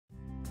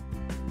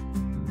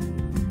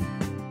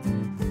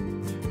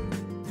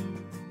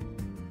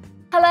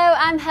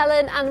I'm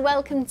Helen and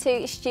welcome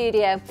to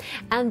Studio,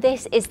 and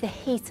this is the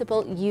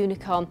Heatable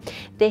Unicorn.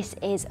 This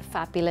is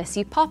fabulous.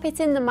 You pop it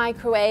in the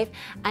microwave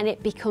and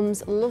it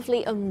becomes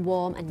lovely and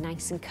warm and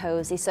nice and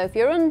cosy. So if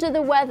you're under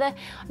the weather,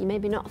 you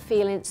maybe not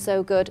feeling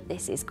so good,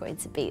 this is going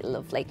to be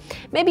lovely.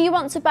 Maybe you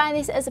want to buy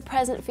this as a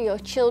present for your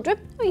children,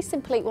 or you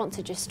simply want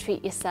to just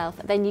treat yourself,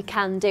 then you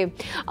can do.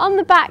 On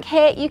the back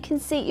here you can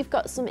see you've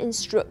got some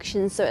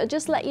instructions, so it'll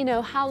just let you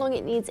know how long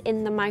it needs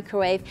in the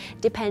microwave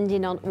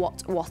depending on what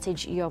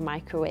wattage your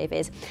microwave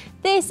is.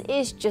 This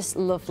is just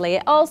lovely.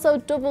 It also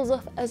doubles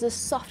up as a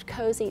soft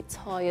cozy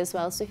toy as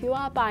well, so if you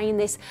are buying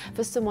this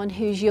for someone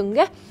who's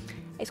younger,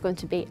 it's going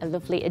to be a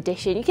lovely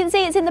addition. You can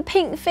see it's in the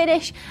pink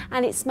finish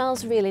and it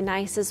smells really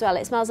nice as well.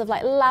 It smells of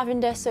like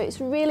lavender, so it's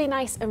really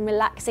nice and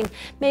relaxing.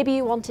 Maybe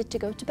you wanted to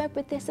go to bed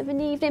with this of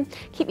an evening,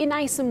 keep you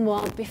nice and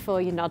warm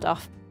before you nod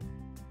off.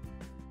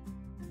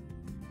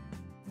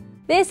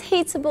 This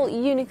Heatable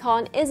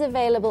Unicorn is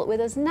available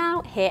with us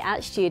now here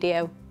at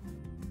Studio.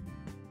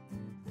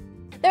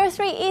 There are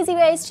 3 easy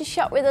ways to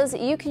shop with us.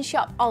 You can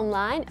shop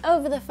online,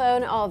 over the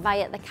phone or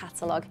via the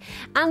catalogue.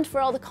 And for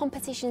all the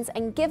competitions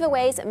and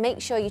giveaways, make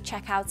sure you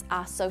check out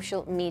our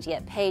social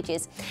media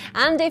pages.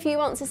 And if you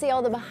want to see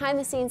all the behind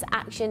the scenes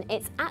action,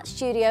 it's at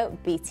Studio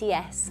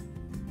BTS.